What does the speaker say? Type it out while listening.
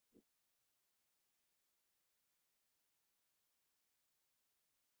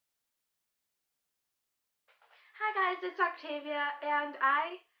Hi guys, it's Octavia, and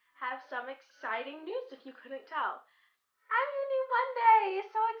I have some exciting news if you couldn't tell. I'm your new Monday!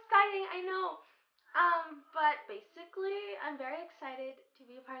 It's so exciting, I know. But basically, I'm very excited to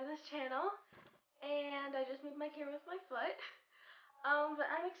be a part of this channel, and I just moved my camera with my foot. But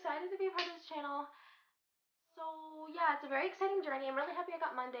I'm excited to be a part of this channel. So yeah, it's a very exciting journey. I'm really happy I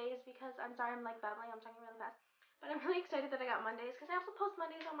got Mondays because I'm sorry I'm like babbling, I'm talking really fast. But I'm really excited that I got Mondays because I also post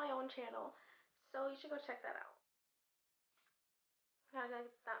Mondays on my own channel. So you should go check that out. Gotta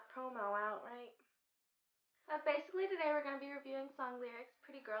get that promo out, right? But basically today we're gonna be reviewing song lyrics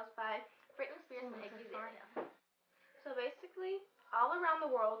 "Pretty Girls" by Britney Spears and Iggy Azalea. So basically, all around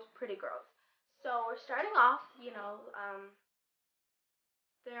the world, pretty girls. So we're starting off,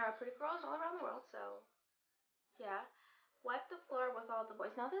 there are pretty girls all around the world. So yeah, wipe the floor with all the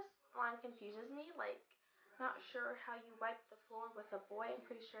boys. Now this line confuses me. Like, not sure how you wipe the floor with a boy. I'm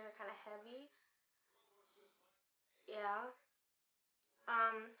pretty sure they're kind of heavy. Yeah.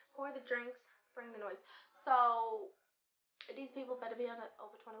 Pour the drinks, bring the noise. So these people better be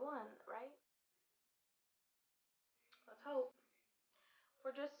over 21, right? Let's hope.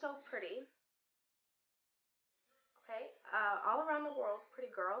 We're just so pretty. Okay, all around the world,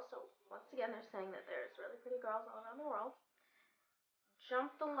 pretty girls. So once again, they're saying that there's really pretty girls all around the world.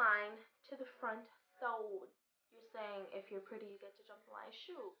 Jump the line to the front. So you're saying if you're pretty, you get to jump the line.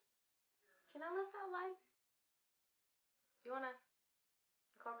 Shoot, can I live that life? You wanna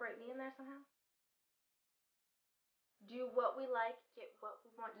incorporate me in there somehow? Do what we like, get what we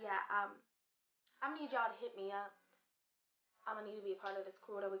want. Yeah. I need y'all to hit me up. I'm gonna need to be a part of this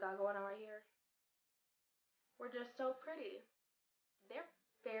crew that we got going on right here. We're just so pretty. They're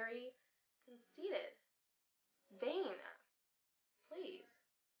very conceited. Vain. Please.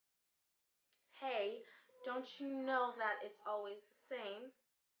 Hey, don't you know that it's always the same?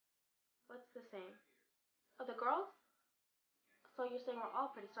 What's the same? Oh, the girls? So you're saying we're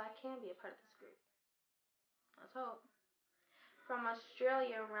all pretty, so I can be a part of this group. Let's hope. From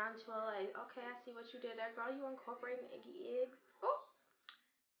Australia around to LA. Okay, I see what you did there, girl. You incorporating Iggy Iggs. Oh,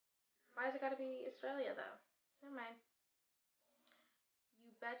 why does it gotta be Australia though? Never mind.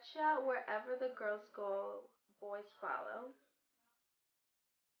 You betcha wherever the girls go, boys follow.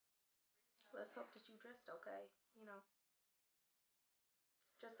 Let's hope that you dressed okay. You know,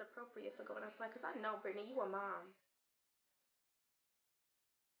 just appropriate for going out play. Cause I know, Brittany, you a mom.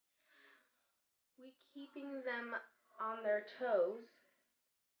 We keeping them on their toes.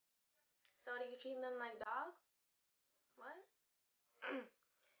 So are you treating them like dogs? What?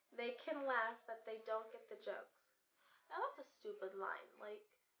 They can laugh, but they don't get the jokes. Now that's a stupid line. Like,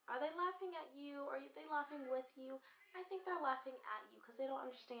 are they laughing at you or are they laughing with you? I think they're laughing at you because they don't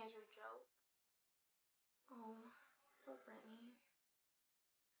understand your joke. Oh, poor Brittany.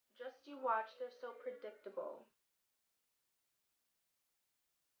 Just you watch, they're so predictable.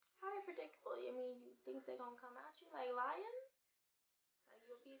 How are they predictable? I mean, you think they're gonna come at you like lions? Like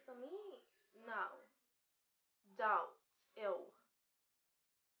you a piece of meat? No. Don't. Ew.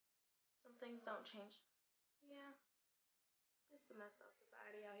 Some things don't change. Yeah. It's a messed up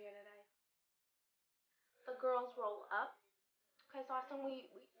society out here today. The girls roll up. Okay, so awesome.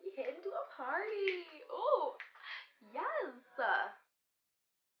 We head into a party. Ooh, yes.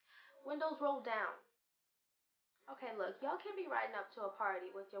 Windows roll down. Okay, look, y'all can't be riding up to a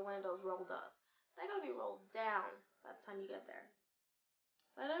party with your windows rolled up. They gotta be rolled down by the time you get there.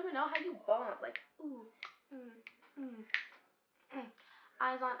 I don't even know how you bump. Like, ooh, mm, mm, mm.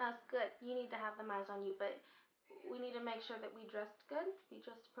 Eyes on us, good. You need to have them eyes on you, but we need to make sure that we dressed good, be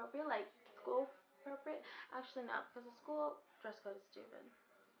dressed appropriate, like school appropriate. Actually, no, because the school dress code is stupid.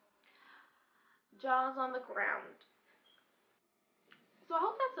 Jaws on the ground. So I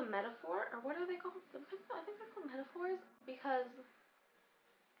hope that's a metaphor, or what are they called? I think they're called metaphors because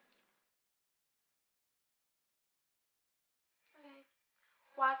okay,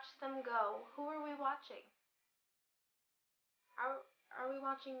 watch them go. Who are we watching? Are are we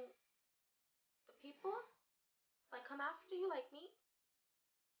watching the people like come after you like me?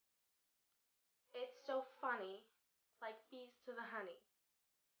 It's so funny, like bees to the honey.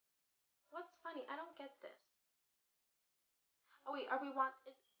 What's funny? I don't get this. Oh wait, are we want?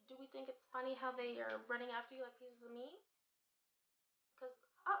 Do we think it's funny how they are running after you like pieces of meat? Cause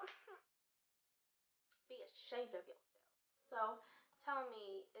oh, be ashamed of yourself. So tell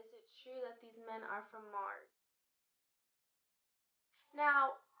me, is it true that these men are from Mars?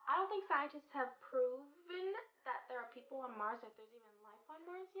 Now, I don't think scientists have proven that there are people on Mars, if there's even life on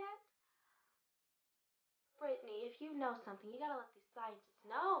Mars yet. Brittany, if you know something, you gotta let these scientists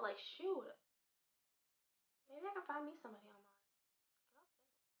know. Like, shoot, maybe I can find me somebody on Mars. Get off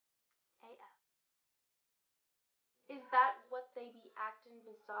single. AF. that what they be acting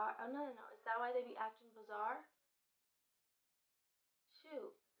bizarre? Oh, no, no, no. Is that why they be acting bizarre?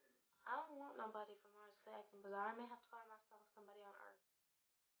 Shoot. I don't want nobody from Mars to be acting bizarre. I may have to find myself somebody on Earth.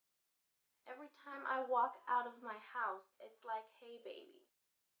 Every time I walk out of my house, it's like, hey, baby.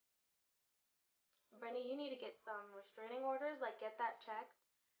 Brittany, you need to get some restraining orders. Like, get that checked.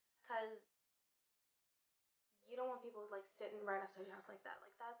 Because you don't want people, like, sitting right outside your house like that.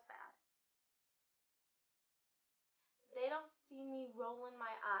 Like, that's bad. They don't see me rolling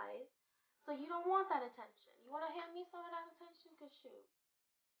my eyes. So you don't want that attention. You want to hand me some of that attention? Because, shoot.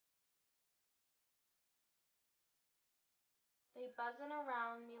 They buzzing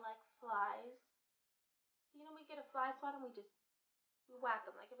around me like flies. You know, we get a fly swat and we whack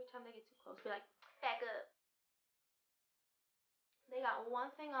them. Like, every time they get too close, we like, back up. They got one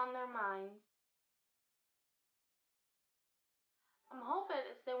thing on their minds. I'm hoping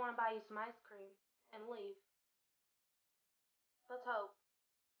it's they want to buy you some ice cream and leave. Let's hope.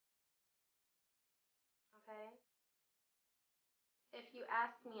 Okay? If you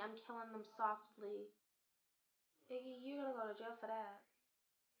ask me, I'm killing them softly. Iggy, you're gonna go to jail for that.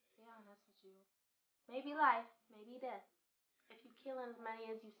 Be honest with you. Maybe life, maybe death. If you kill as many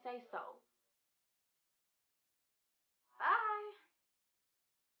as you say so. Bye.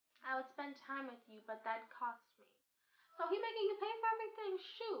 I would spend time with you, but that costs me. So he making you pay for everything?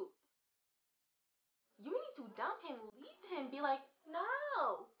 Shoot. You need to dump him, leave him, be like,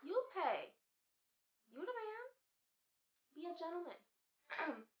 no, you pay. You the man. Be a gentleman.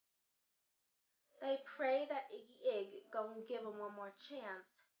 They pray that Iggy Ig gon' give him one more chance.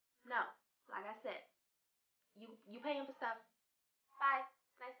 No, like I said, you pay him for stuff. Bye.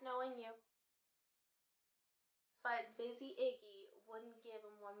 Nice knowing you. But busy Iggy wouldn't give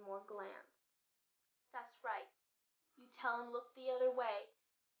him one more glance. That's right. You tell him look the other way.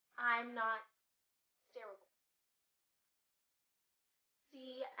 I'm not steerable.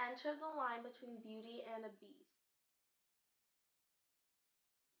 See, enter the line between beauty and a beast.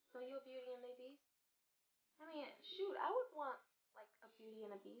 So you a beauty and a beast? I mean, shoot, I would want like a beauty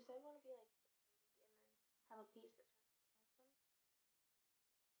and a beast. I want to be like and then have a beast that turns handsome.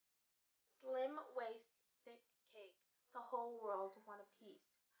 Slim waist, thick cake. The whole world want a piece.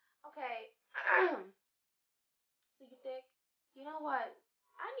 Okay, so you thick. You know what?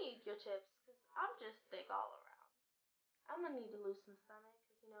 I need your tips because I'm just thick all around. I'm gonna need to lose some stomach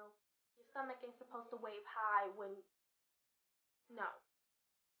because you know your stomach ain't supposed to wave high when no.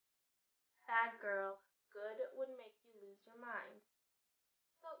 Bad girl, good would make you lose your mind.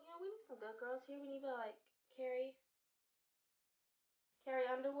 So you know we need some good girls here. We need to like Carrie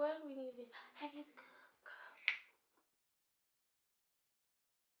Underwood. We need to be hey,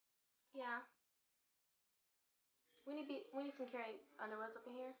 yeah. We need some Carrie Underwoods up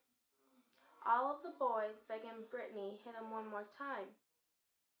in here. All of the boys begging Brittany hit him one more time.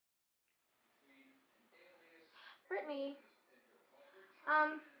 Brittany,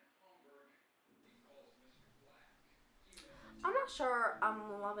 um, I'm not sure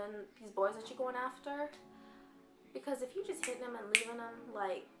I'm loving these boys that you're going after. Because if you just hitting them and leaving them,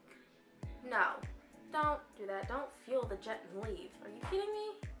 like, no. Don't do that. Don't fuel the jet and leave. Are you kidding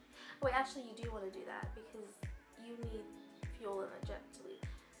me? Wait, actually, you do want to do that because you need fuel in the jet to leave.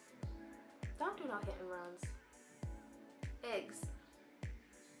 Don't do no hit and runs. Eggs.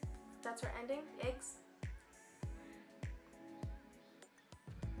 That's her ending? Eggs?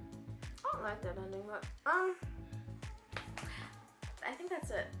 I don't like that ending, but, I think that's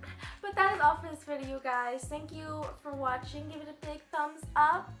it. But that is all for this video, guys. Thank you for watching. Give it a big thumbs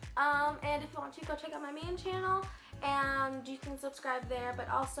up. And if you want to, go check out my main channel. And you can subscribe there, but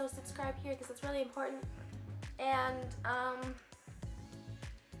also subscribe here because it's really important. And,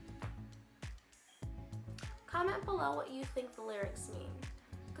 comment below what you think the lyrics mean.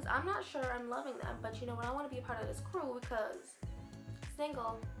 Because I'm not sure I'm loving them, but you know what? I want to be a part of this crew because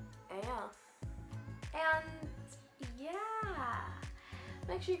single AF. And, yeah.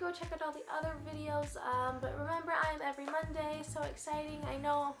 Make sure you go check out all the other videos, but remember I am every Monday, so exciting, I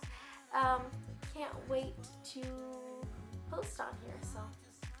know, can't wait to post on here, so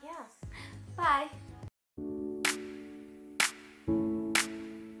yeah, bye.